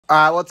All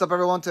right, what's up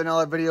everyone, to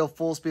another video,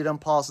 Full Speed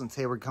Impulse, and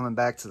today we're coming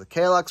back to the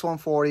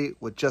Klx140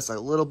 with just a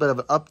little bit of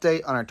an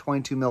update on our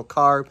 22 mil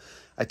carb.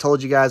 I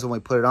told you guys when we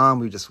put it on,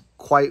 we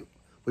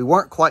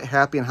weren't quite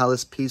happy on how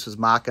this piece was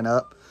mocking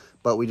up,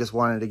 but we just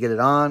wanted to get it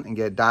on and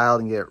get it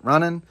dialed and get it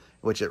running,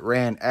 which it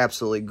ran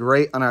absolutely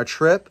great on our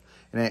trip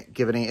and it didn't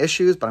give any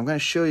issues. But I'm going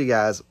to show you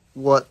guys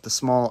what the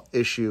small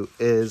issue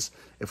is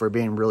if we're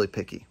being really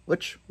picky,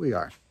 which we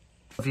are.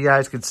 If you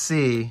guys could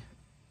see,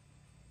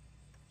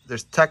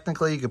 there's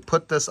technically, you could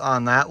put this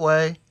on that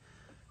way.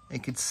 You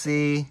could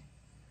see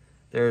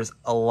there's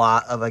a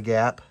lot of a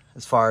gap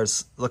as far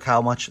as, look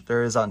how much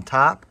there is on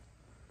top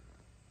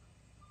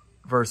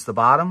versus the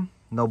bottom.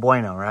 No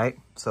bueno, right?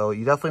 So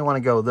you definitely want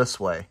to go this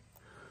way.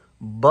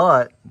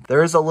 But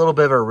there's a little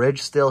bit of a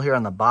ridge still here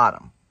on the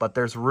bottom. But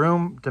there's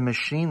room to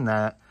machine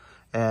that.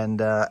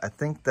 And I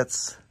think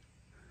that's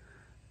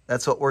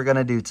what we're going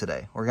to do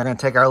today. We're going to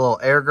take our little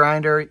air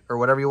grinder, or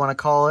whatever you want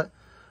to call it,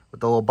 with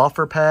the little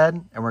buffer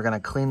pad, and we're going to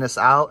clean this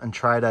out and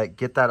try to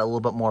get that a little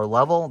bit more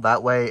level.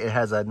 That way it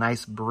has a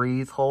nice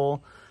breathe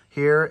hole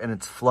here and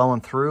it's flowing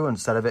through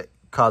instead of it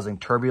causing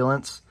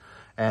turbulence.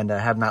 And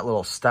having that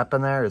little step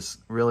in there is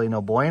really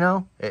no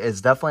bueno. It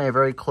is definitely a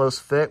very close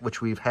fit,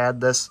 which we've had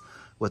this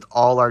with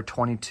all our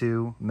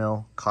 22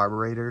 mil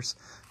carburetors.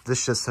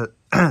 This just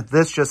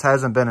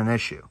hasn't been an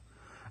issue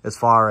as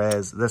far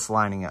as this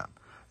lining up.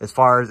 As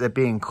far as it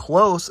being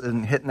close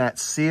and hitting that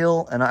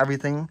seal and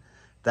everything,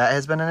 that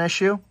has been an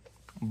issue.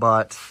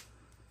 But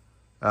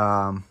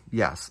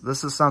yes,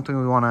 this is something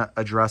we want to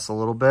address a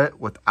little bit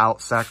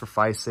without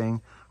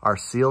sacrificing our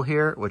seal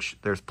here, which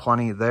there's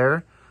plenty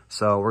there.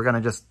 So we're going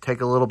to just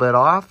take a little bit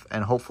off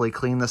and hopefully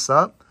clean this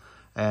up,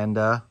 and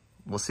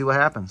we'll see what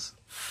happens.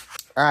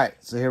 All right,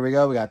 so here we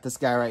go. We got this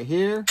guy right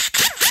here.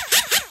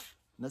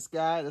 This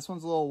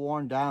one's a little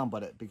worn down,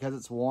 but because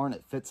it's worn,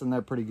 it fits in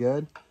there pretty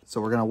good. So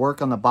we're going to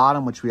work on the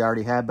bottom, which we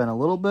already have been a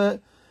little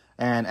bit.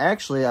 And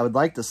actually, I would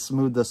like to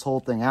smooth this whole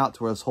thing out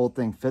to where this whole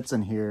thing fits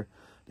in here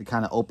to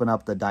kind of open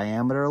up the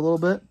diameter a little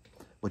bit,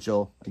 which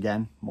will,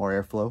 again, more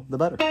airflow, the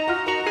better.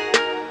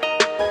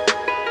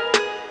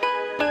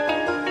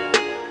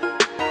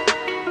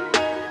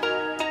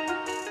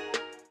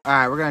 All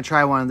right, we're going to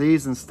try one of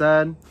these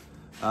instead.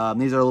 These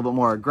are a little bit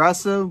more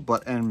aggressive,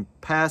 but in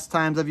past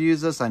times I've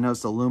used this, I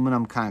noticed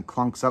aluminum kind of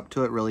clunks up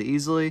to it really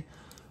easily.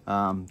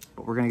 But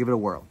we're going to give it a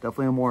whirl.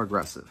 Definitely more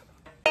aggressive.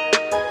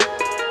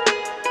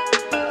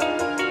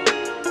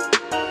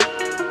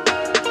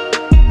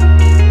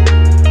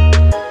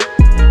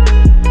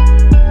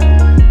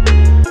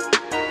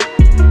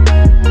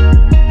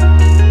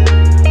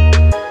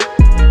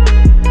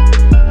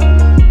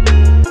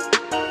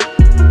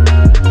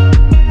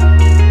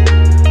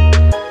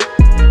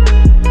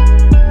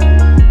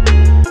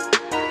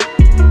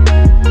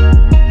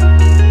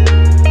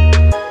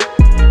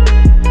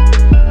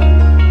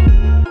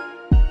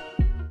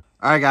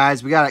 All right,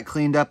 guys, we got it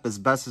cleaned up as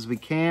best as we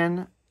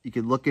can. You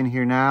could look in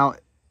here now.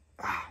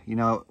 You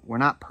know, we're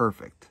not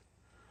perfect.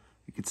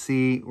 You can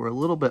see we're a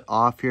little bit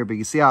off here, but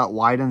you see how it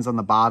widens on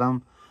the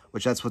bottom,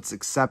 which that's what's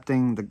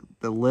accepting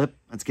the lip.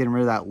 It's getting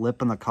rid of that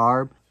lip in the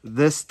carb.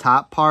 This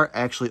top part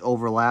actually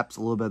overlaps a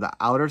little bit of the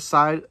outer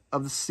side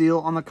of the seal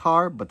on the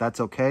carb, but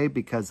that's okay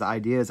because the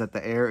idea is that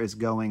the air is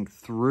going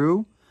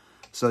through.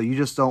 So you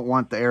just don't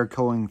want the air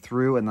going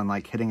through and then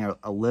like hitting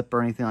a lip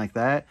or anything like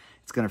that.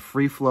 It's going to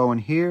free flow in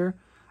here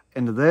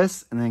into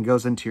this, and then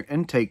goes into your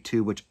intake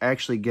tube, which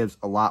actually gives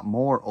a lot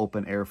more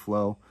open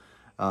airflow.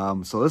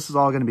 So this is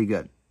all going to be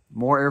good.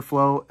 More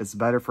airflow is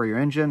better for your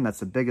engine.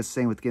 That's the biggest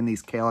thing with getting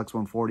these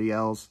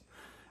Klx140Ls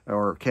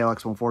or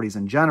Klx140s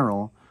in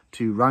general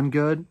to run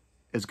good,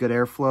 is good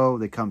airflow.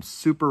 They come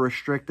super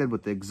restricted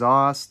with the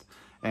exhaust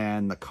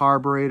and the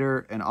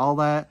carburetor and all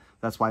that.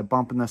 That's why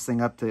bumping this thing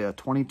up to a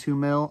 22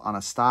 mil on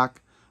a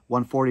stock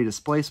 140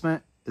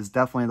 displacement is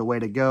definitely the way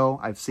to go.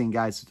 I've seen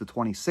guys do the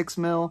 26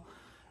 mil,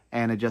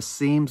 and it just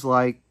seems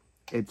like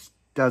it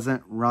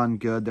doesn't run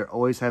good. They're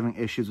always having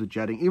issues with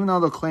jetting. Even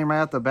though they'll claim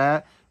right off the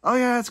bat, oh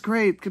yeah, that's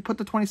great, could put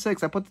the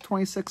 26, I put the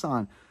 26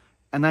 on.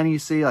 And then you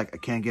see, like, I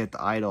can't get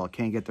the idle, I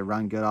can't get the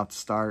run good off the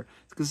start.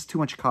 It's because it's too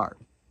much carb.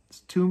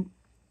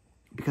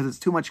 Because it's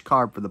too much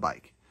carb for the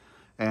bike.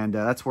 And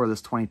that's where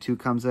this 22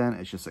 comes in.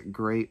 It's just a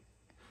great,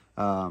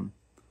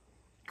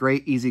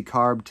 great easy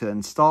carb to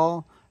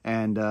install.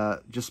 And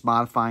just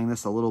modifying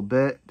this a little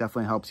bit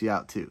definitely helps you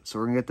out too. So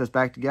we're going to get this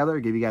back together,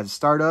 give you guys a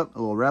start up, a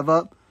little rev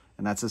up,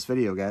 and that's this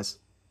video, guys.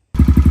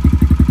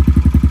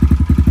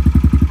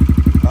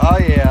 Oh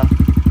yeah.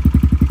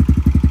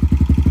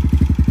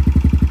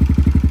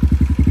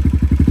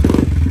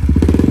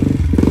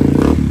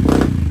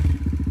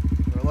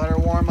 We'll let her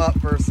warm up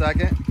for a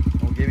second.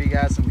 We'll give you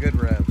guys some good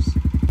revs.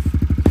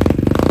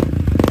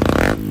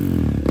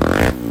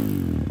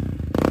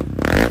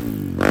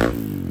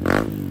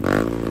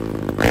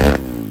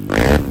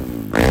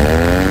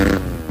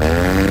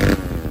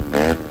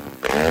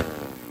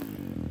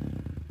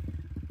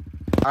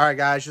 All right,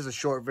 guys, just a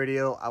short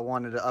video. I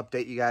wanted to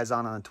update you guys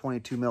on a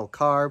 22 mil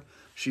carb.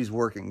 She's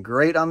working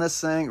great on this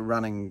thing,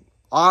 running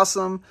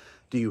awesome.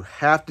 Do you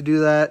have to do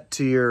that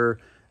to your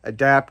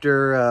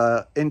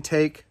adapter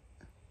intake,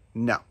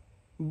 no.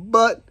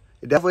 But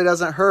it definitely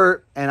doesn't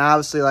hurt. And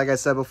obviously, like I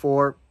said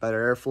before,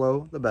 better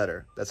airflow, the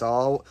better. That's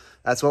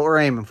what we're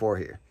aiming for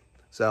here.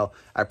 So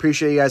I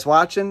appreciate you guys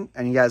watching,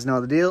 and you guys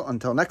know the deal.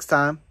 Until next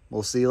time,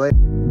 we'll see you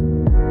later.